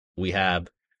we have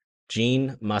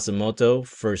Jean Matsumoto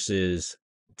versus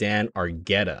Dan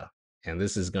Argueta. And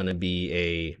this is going to be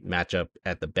a matchup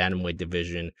at the bantamweight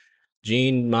division.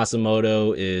 Jean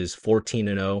Matsumoto is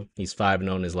 14-0. He's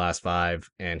 5-0 in his last five,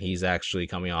 and he's actually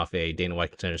coming off a Dana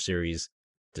White Contender Series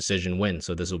decision win.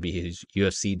 So this will be his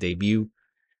UFC debut,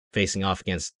 facing off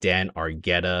against Dan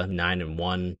Argueta,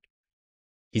 9-1.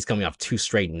 He's coming off two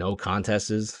straight no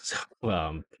contests.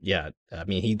 So, yeah, I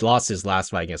mean, he lost his last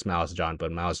fight against Malice John,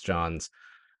 but Malice John's,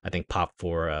 I think, popped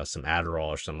for some Adderall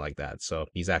or something like that. So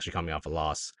he's actually coming off a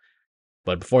loss.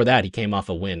 But before that, he came off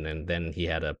a win, and then he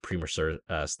had a premature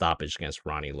stoppage against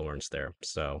Ronnie Lawrence there.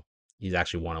 So he's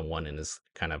actually 1-1 in his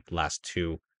kind of last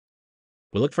two.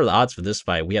 We look for the odds for this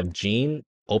fight. We have Gene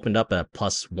opened up at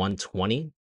plus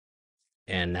 120,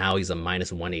 and now he's a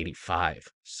minus 185.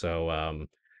 So,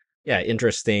 yeah,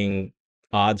 interesting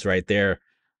odds right there.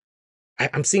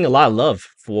 I'm seeing a lot of love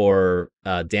for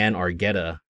Dan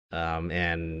Argueta,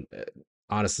 and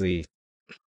honestly,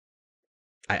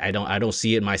 I don't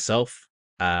see it myself.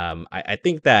 I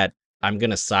think that I'm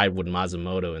gonna side with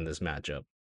Matsumoto in this matchup,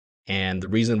 and the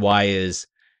reason why is,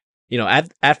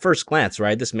 at first glance,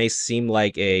 right, this may seem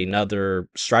like another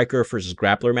striker versus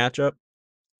grappler matchup.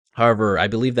 However, I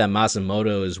believe that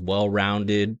Matsumoto is well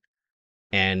rounded,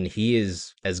 and he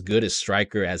is as good a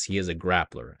striker as he is a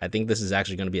grappler. I think this is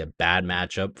actually going to be a bad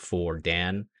matchup for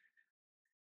Dan.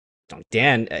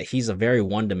 Dan, he's a very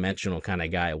one-dimensional kind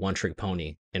of guy, a one-trick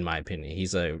pony, in my opinion.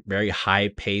 He's a very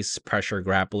high-pace pressure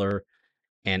grappler,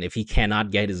 and if he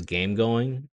cannot get his game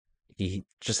going, he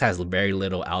just has very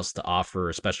little else to offer,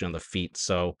 especially on the feet.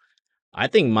 So I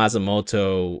think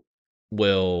Matsumoto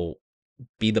will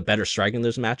be the better striker in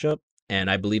this matchup, and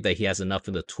I believe that he has enough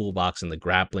in the toolbox in the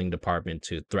grappling department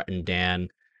to threaten Dan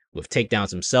with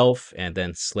takedowns himself and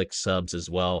then slick subs as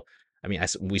well. I mean,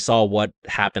 we saw what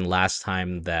happened last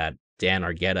time that Dan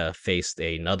Argueta faced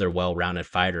another well-rounded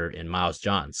fighter in Miles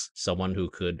Johns, someone who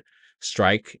could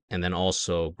strike and then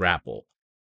also grapple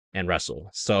and wrestle.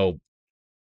 So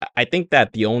I think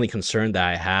that the only concern that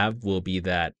I have will be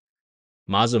that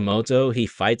Matsumoto, he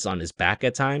fights on his back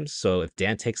at times. So if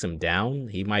Dan takes him down,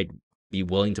 he might be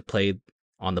willing to play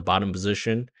on the bottom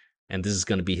position. And this is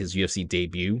going to be his UFC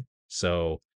debut.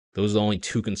 So those are the only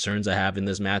two concerns I have in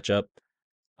this matchup.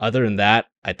 Other than that,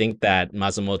 I think that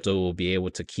Matsumoto will be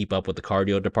able to keep up with the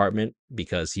cardio department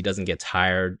because he doesn't get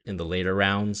tired in the later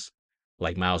rounds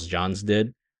like Miles Johns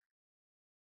did.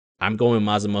 I'm going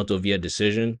Matsumoto via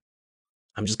decision.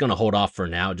 I'm just going to hold off for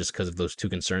now just because of those two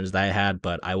concerns that I had,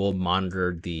 but I will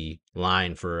monitor the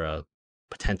line for a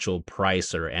potential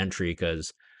price or entry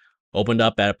because opened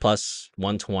up at a plus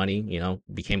 120,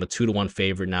 became a 2-1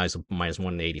 favorite. Now he's a minus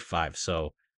 185.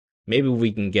 So maybe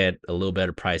we can get a little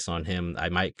better price on him. I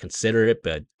might consider it,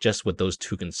 but just with those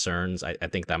two concerns, I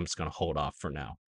think that I'm just going to hold off for now.